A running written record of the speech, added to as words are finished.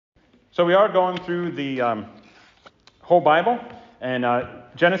So we are going through the whole Bible, and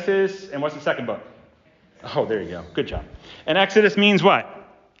Genesis, and what's the second book? Oh, there you go. Good job. And Exodus means what?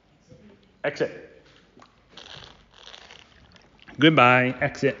 Exit. Goodbye.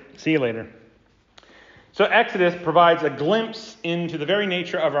 Exit. See you later. So Exodus provides a glimpse into the very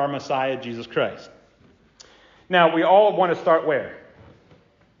nature of our Messiah, Jesus Christ. Now, we all want to start where?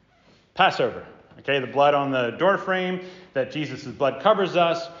 Passover. Okay, the blood on the doorframe, that Jesus' blood covers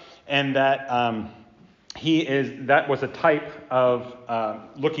us, and that that was a type of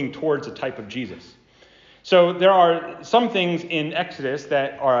looking towards a type of Jesus. So there are some things in Exodus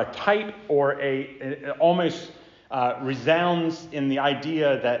that are a type or it almost resounds in the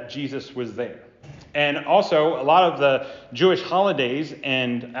idea that Jesus was there. And also, a lot of the Jewish holidays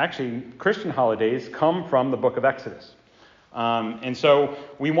and actually Christian holidays come from the book of Exodus. And so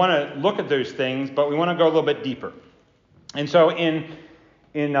we want to look at those things, but we want to go a little bit deeper. And so in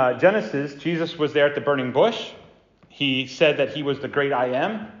Genesis, Jesus was there at the burning bush. He said that he was the great I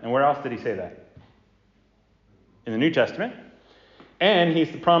am. And where else did he say that? In the New Testament. And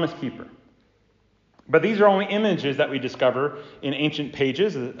he's the promise keeper. But these are only images that we discover in ancient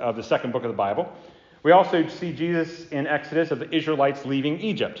pages of the second book of the Bible. We also see Jesus in Exodus of the Israelites leaving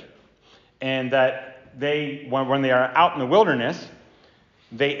Egypt. And that when they are out in the wilderness,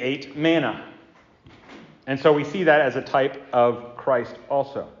 they ate manna. And so we see that as a type of Christ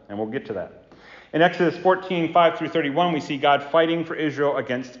also. And we'll get to that. In Exodus 14, 5 through 31, we see God fighting for Israel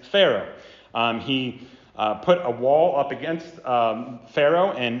against Pharaoh. He put a wall up against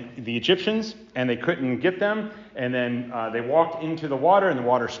Pharaoh and the Egyptians, and they couldn't get them. And then they walked into the water, and the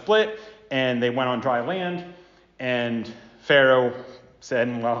water split, and they went on dry land. And Pharaoh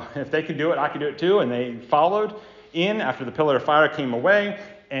said, well, if they could do it, I could do it too. And they followed in after the pillar of fire came away,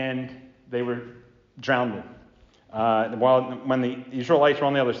 and they were drowned. When the Israelites were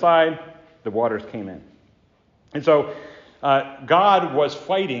on the other side, the waters came in. And so God was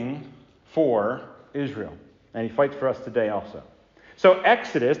fighting for Israel, and he fights for us today also. So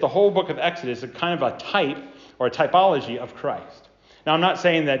Exodus, the whole book of Exodus, is kind of a type or a typology of Christ. Now, I'm not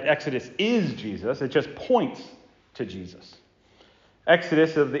saying that Exodus is Jesus. It just points to Jesus.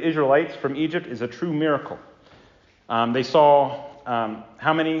 Exodus of the Israelites from Egypt is a true miracle. They saw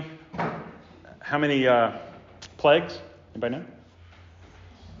how many plagues? Anybody know?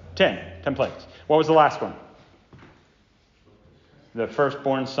 10 plagues. What was the last one? The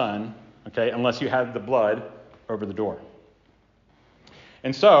firstborn son, okay, unless you had the blood over the door.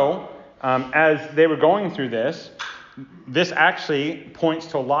 And so, as they were going through this actually points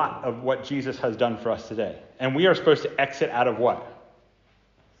to a lot of what Jesus has done for us today. And we are supposed to exit out of what?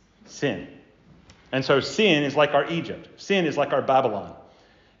 Sin. And so sin is like our Egypt. Sin is like our Babylon.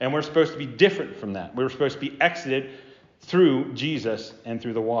 And we're supposed to be different from that. We're supposed to be exited through Jesus and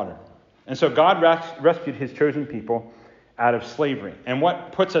through the water. And so God rescued his chosen people out of slavery. And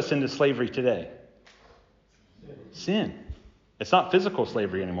what puts us into slavery today? Sin. It's not physical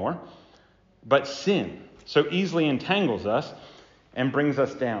slavery anymore, but sin so easily entangles us and brings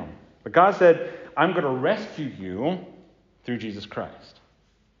us down. But God said, I'm going to rescue you through Jesus Christ.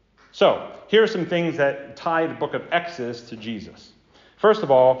 So here are some things that tie the book of Exodus to Jesus. First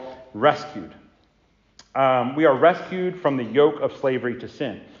of all, rescued. We are rescued from the yoke of slavery to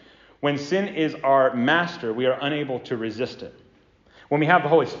sin. When sin is our master, we are unable to resist it. When we have the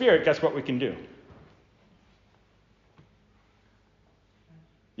Holy Spirit, guess what we can do?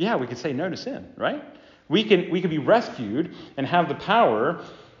 Yeah, we can say no to sin, right? We can be rescued and have the power.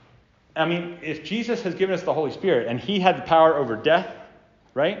 I mean, if Jesus has given us the Holy Spirit and he had the power over death,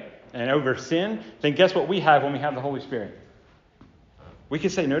 right, and over sin, then guess what we have when we have the Holy Spirit? We can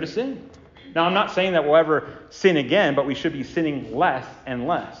say no to sin. Now, I'm not saying that we'll ever sin again, but we should be sinning less and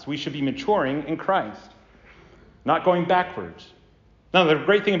less. We should be maturing in Christ, not going backwards. Now, the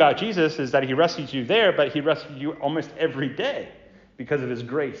great thing about Jesus is that he rescues you there, but he rescues you almost every day because of his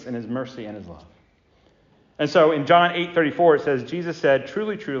grace and his mercy and his love. And so in John 8:34, it says, Jesus said,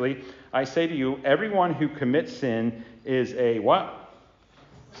 truly, truly, I say to you, everyone who commits sin is a what?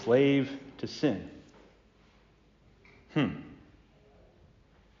 Slave to sin.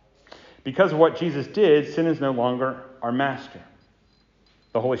 Because of what Jesus did, sin is no longer our master.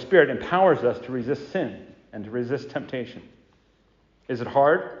 The Holy Spirit empowers us to resist sin and to resist temptation. Is it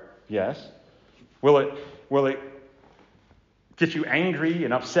hard? Yes. Will it get you angry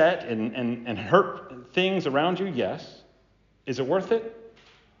and upset and hurt things around you? Yes. Is it worth it?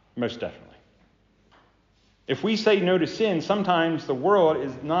 Most definitely. If we say no to sin, sometimes the world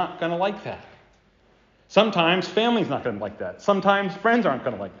is not going to like that. Sometimes family's not going to like that. Sometimes friends aren't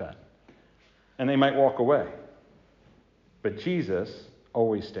going to like that. And they might walk away. But Jesus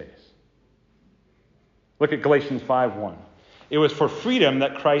always stays. Look at Galatians 5:1. It was for freedom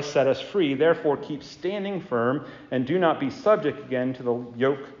that Christ set us free. Therefore, keep standing firm and do not be subject again to the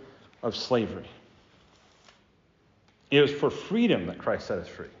yoke of slavery. It was for freedom that Christ set us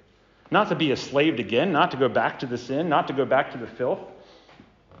free. Not to be enslaved again, not to go back to the sin, not to go back to the filth.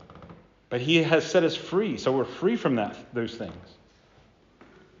 But he has set us free, so we're free from those things.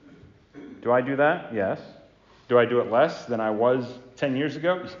 Do I do that? Yes. Do I do it less than I was 10 years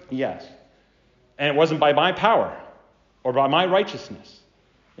ago? Yes. And it wasn't by my power or by my righteousness.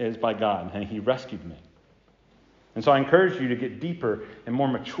 It is by God, and he rescued me. And so I encourage you to get deeper and more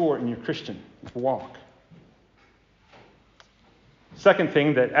mature in your Christian walk. Second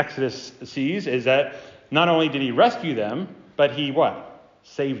thing that Exodus sees is that not only did he rescue them, but he what?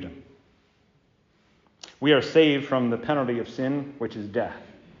 Saved them. We are saved from the penalty of sin, which is death.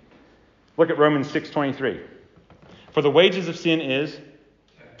 Look at Romans 6:23. For the wages of sin is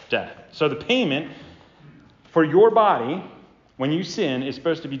death. So the payment for your body when you sin is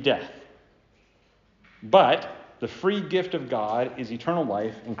supposed to be death. But the free gift of God is eternal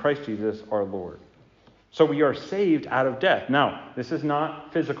life in Christ Jesus our Lord. So we are saved out of death. Now, this is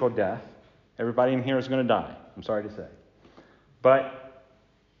not physical death. Everybody in here is going to die, I'm sorry to say. But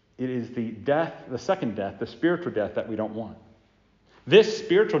it is the death, the second death, the spiritual death that we don't want. This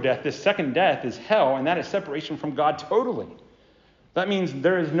spiritual death, this second death is hell, and that is separation from God totally. That means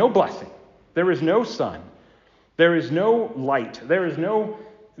there is no blessing. There is no sun. There is no light. There is no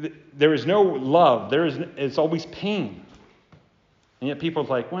love. It's always pain. And yet people are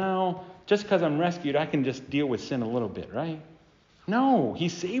like, well, just because I'm rescued, I can just deal with sin a little bit, right? No, he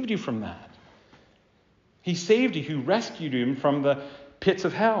saved you from that. He saved you. He rescued you from the pits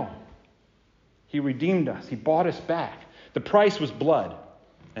of hell. He redeemed us. He bought us back. The price was blood.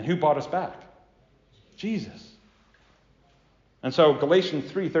 And who bought us back? Jesus. And so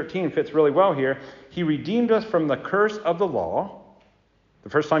Galatians 3:13 fits really well here. He redeemed us from the curse of the law.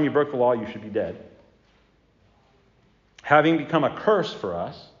 The first time you broke the law, you should be dead. Having become a curse for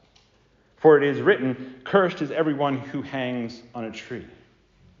us, for it is written, cursed is everyone who hangs on a tree.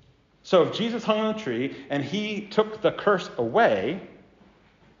 So if Jesus hung on a tree and he took the curse away,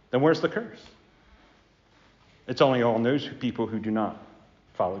 then where's the curse? It's only on those people who do not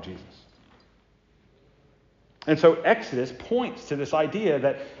follow Jesus. And so Exodus points to this idea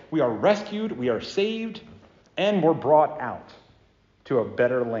that we are rescued, we are saved, and we're brought out to a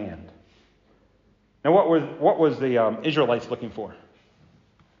better land. Now, what was the Israelites looking for?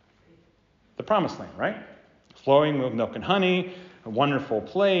 The promised land, right? Flowing with milk and honey, a wonderful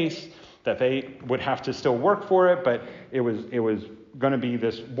place that they would have to still work for it, but it was going to be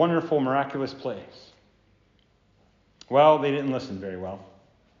this wonderful, miraculous place. Well, they didn't listen very well.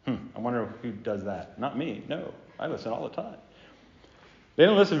 I wonder who does that. Not me. No, I listen all the time. They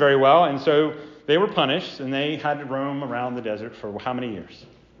didn't listen very well, and so they were punished, and they had to roam around the desert for how many years?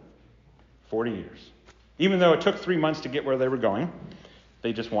 40 years. Even though it took 3 months to get where they were going,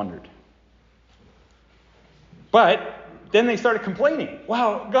 they just wandered. But then they started complaining.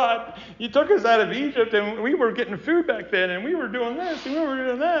 Wow, God, you took us out of Egypt, and we were getting food back then, and we were doing this, and we were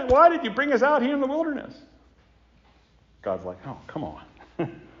doing that. Why did you bring us out here in the wilderness? God's like, oh, come on.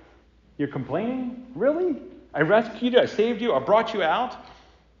 You're complaining? Really? I rescued you, I saved you, I brought you out,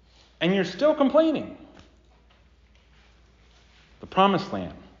 and you're still complaining. The promised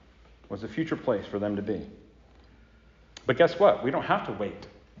land was a future place for them to be. But guess what? We don't have to wait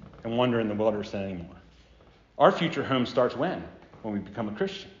and wander in the wilderness anymore. Our future home starts when? When we become a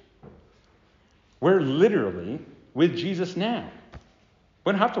Christian. We're literally with Jesus now.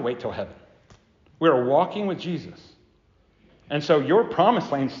 We don't have to wait till heaven. We are walking with Jesus. And so your promised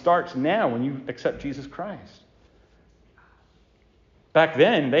land starts now when you accept Jesus Christ. Back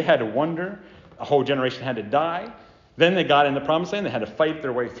then, they had to wander. A whole generation had to die. Then they got in the promised land. They had to fight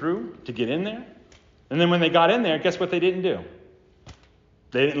their way through to get in there. And then when they got in there, guess what they didn't do?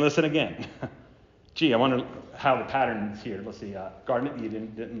 They didn't listen again. Gee, I wonder how the pattern is here. Let's see. Garden of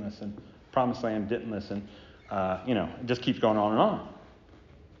Eden didn't listen. Promised land didn't listen. It just keeps going on and on.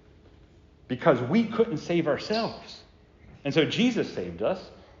 Because we couldn't save ourselves. And so Jesus saved us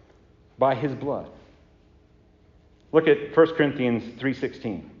by his blood. Look at 1 Corinthians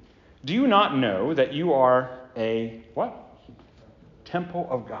 3:16. Do you not know that you are a what? Temple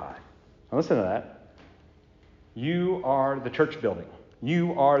of God. Now listen to that. You are the church building.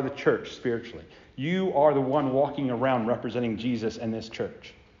 You are the church spiritually. You are the one walking around representing Jesus and this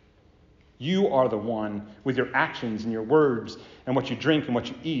church. You are the one with your actions and your words and what you drink and what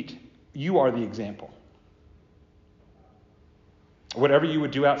you eat. You are the example. Whatever you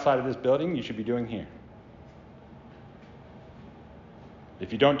would do outside of this building, you should be doing here.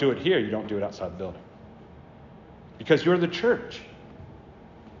 If you don't do it here, you don't do it outside the building. because you're the church.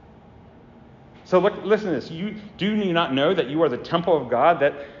 So listen to this. Do you not know that you are the temple of God,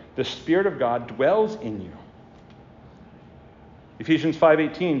 that the Spirit of God dwells in you? Ephesians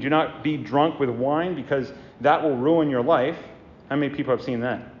 5:18, do not be drunk with wine because that will ruin your life. How many people have seen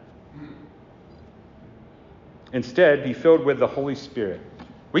that? Instead, be filled with the Holy Spirit.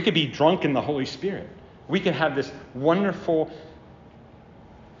 We could be drunk in the Holy Spirit. We can have this wonderful,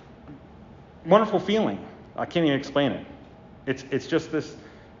 wonderful feeling. I can't even explain it. It's just this,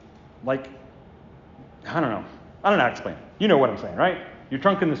 like, I don't know how to explain it. You know what I'm saying, right? You're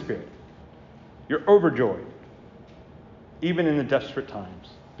drunk in the Spirit. You're overjoyed, even in the desperate times,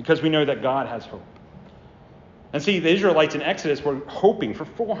 because we know that God has hope. And see, the Israelites in Exodus were hoping for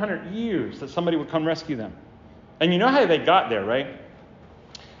 400 years that somebody would come rescue them. And you know how they got there, right?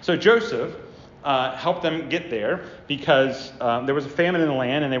 So Joseph helped them get there because there was a famine in the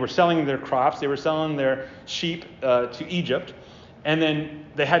land, and they were selling their crops. They were selling their sheep to Egypt. And then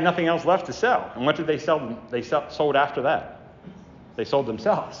they had nothing else left to sell. And what did they sell? They sold after that. They sold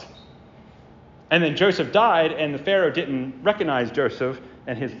themselves. And then Joseph died, and the Pharaoh didn't recognize Joseph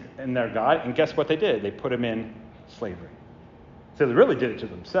and their God. And guess what they did? They put him in slavery. So they really did it to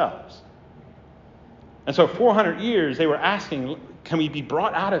themselves. And so 400 years they were asking, can we be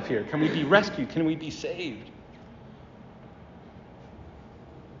brought out of here? Can we be rescued? Can we be saved?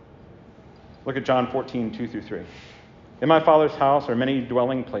 Look at John 14:2-3. In my Father's house are many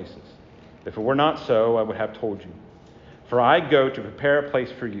dwelling places. If it were not so, I would have told you. For I go to prepare a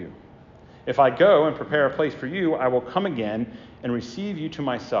place for you. If I go and prepare a place for you, I will come again and receive you to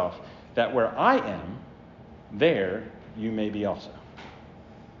myself, that where I am, there you may be also.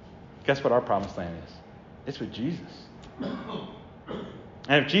 Guess what our promised land is? It's with Jesus.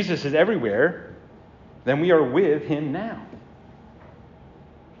 And if Jesus is everywhere, then we are with him now.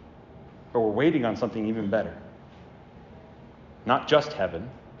 But we're waiting on something even better. Not just heaven,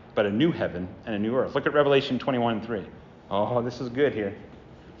 but a new heaven and a new earth. Look at Revelation 21:3. Oh, this is good here.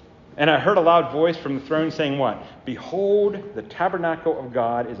 And I heard a loud voice from the throne saying what? Behold, the tabernacle of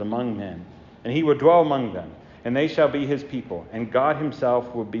God is among men, and he will dwell among them, and they shall be his people, and God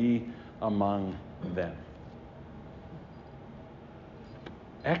himself will be among them.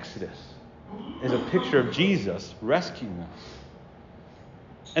 Exodus is a picture of Jesus rescuing us.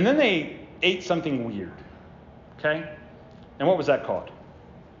 And then they ate something weird. Okay? And what was that called?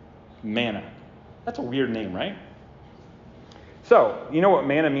 Manna. That's a weird name, right? So, you know what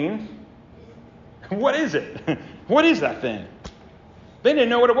manna means? What is it? What is that thing? They didn't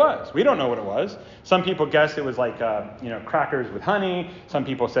know what it was. We don't know what it was. Some people guessed it was like, crackers with honey. Some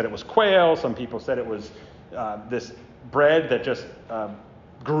people said it was quail. Some people said it was this bread that just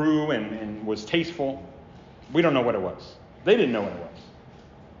grew and was tasteful. We don't know what it was. They didn't know what it was.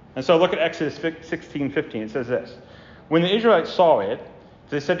 And so look at Exodus 16:15. It says this. When the Israelites saw it,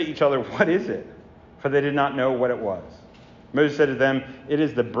 they said to each other, what is it? For they did not know what it was. Moses said to them, it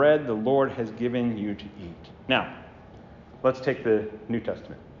is the bread the Lord has given you to eat. Now, let's take the New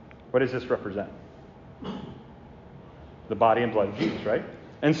Testament. What does this represent? The body and blood of Jesus, right?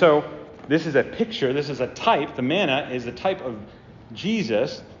 And so this is a picture, this is a type, the manna is a type of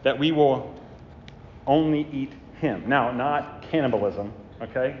Jesus that we will only eat him. Now, not cannibalism,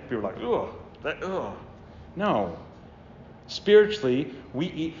 okay? People are like, ugh. No. Spiritually, we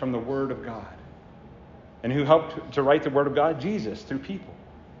eat from the Word of God. And who helped to write the Word of God? Jesus, through people.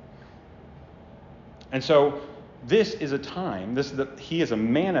 And so this is a time, he is a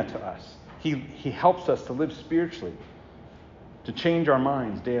manna to us. He helps us to live spiritually, to change our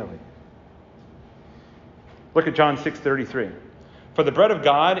minds daily. Look at John 6:33. For the bread of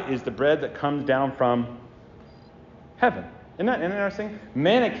God is the bread that comes down from heaven. Isn't that interesting?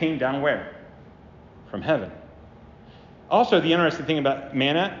 Manna came down where? From heaven. Also, the interesting thing about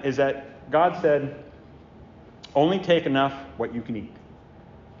manna is that God said, only take enough what you can eat.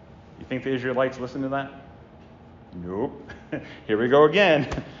 You think the Israelites listened to that? Nope. Here we go again.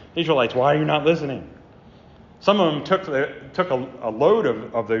 Israelites, why are you not listening? Some of them took a load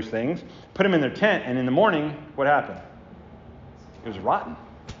of those things, put them in their tent, and in the morning, what happened? It was rotten.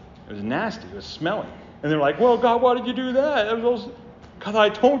 It was nasty. It was smelly. And they're like, well, God, why did you do that? Because I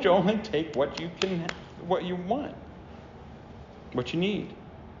told you, only take what you want, what you need.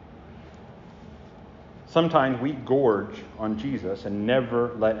 Sometimes we gorge on Jesus and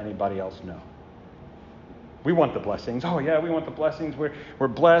never let anybody else know. We want the blessings. Oh, yeah, we want the blessings. We're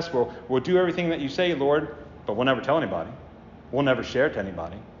blessed. We'll do everything that you say, Lord, but we'll never tell anybody. We'll never share it to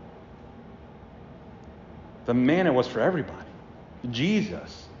anybody. The manna was for everybody.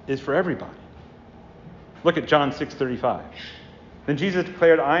 Jesus is for everybody. Look at John 6:35. Then Jesus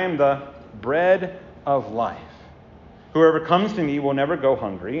declared, I am the bread of life. Whoever comes to me will never go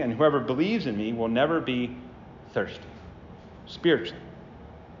hungry, and whoever believes in me will never be thirsty. Spiritually.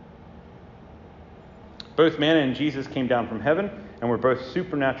 Both manna and Jesus came down from heaven and were both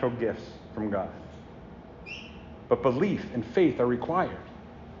supernatural gifts from God. But belief and faith are required.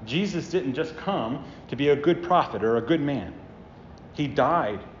 Jesus didn't just come to be a good prophet or a good man. He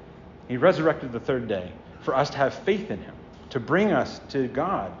died. He resurrected the third day for us to have faith in him, to bring us to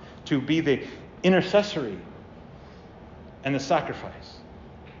God, to be the intercessory and the sacrifice.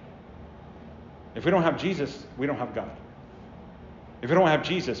 If we don't have Jesus, we don't have God. If we don't have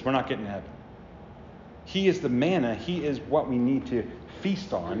Jesus, we're not getting to heaven. He is the manna. He is what we need to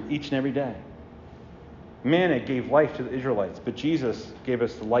feast on each and every day. Manna gave life to the Israelites, but Jesus gave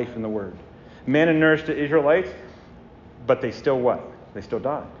us the life in the Word. Manna nourished the Israelites, but they still what? They still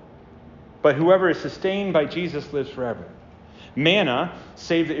died. But whoever is sustained by Jesus lives forever. Manna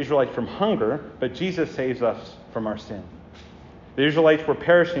saved the Israelites from hunger, but Jesus saves us from our sin. The Israelites were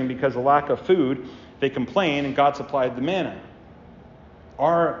perishing because of lack of food. They complained, and God supplied the manna.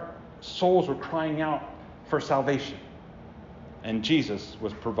 Our souls were crying out for salvation, and Jesus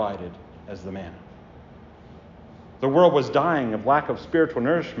was provided as the manna. The world was dying of lack of spiritual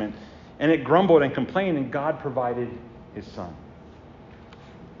nourishment, and it grumbled and complained, and God provided his Son.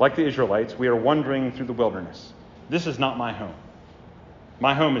 Like the Israelites, we are wandering through the wilderness. This is not my home.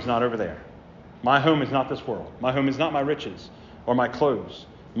 My home is not over there. My home is not this world. My home is not my riches or my clothes.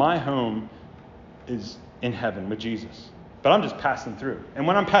 My home is in heaven with Jesus. But I'm just passing through. And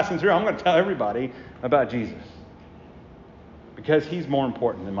when I'm passing through, I'm going to tell everybody about Jesus, because he's more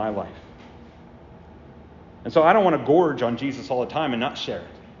important in my life. And so I don't want to gorge on Jesus all the time and not share it.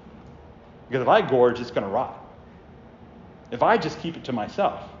 Because if I gorge, it's going to rot. If I just keep it to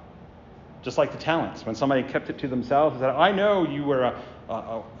myself, just like the talents, when somebody kept it to themselves and said, I know you were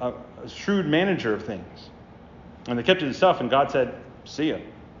a shrewd manager of things. And they kept it to themselves, and God said, see ya.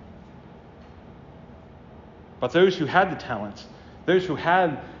 But those who had the talents, those who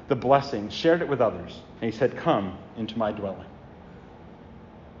had the blessing, shared it with others. And he said, come into my dwelling.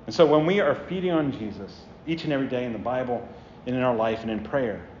 And so when we are feeding on Jesus each and every day in the Bible and in our life and in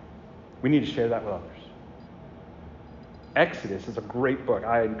prayer, we need to share that with others. Exodus is a great book.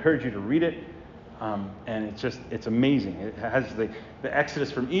 I encourage you to read it. And it's amazing. It has the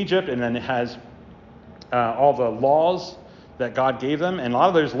Exodus from Egypt, and then it has all the laws that God gave them. And a lot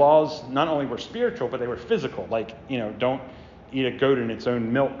of those laws not only were spiritual, but they were physical. Like, don't eat a goat in its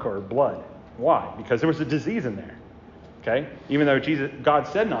own milk or blood. Why? Because there was a disease in there. Okay? Even though God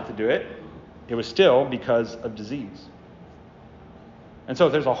said not to do it, it was still because of disease. And so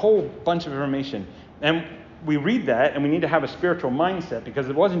there's a whole bunch of information. And we read that, and we need to have a spiritual mindset, because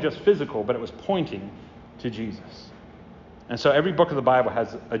it wasn't just physical, but it was pointing to Jesus. And so every book of the Bible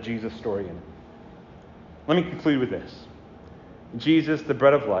has a Jesus story in it. Let me conclude with this. Jesus, the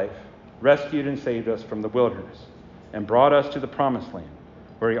bread of life, rescued and saved us from the wilderness and brought us to the promised land,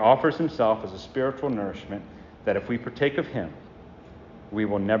 where he offers himself as a spiritual nourishment that if we partake of him, we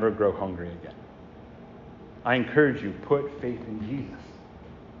will never grow hungry again. I encourage you, put faith in Jesus.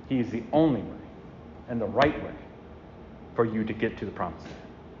 He is the only way and the right way for you to get to the promised land.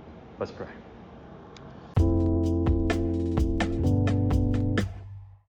 Let's pray.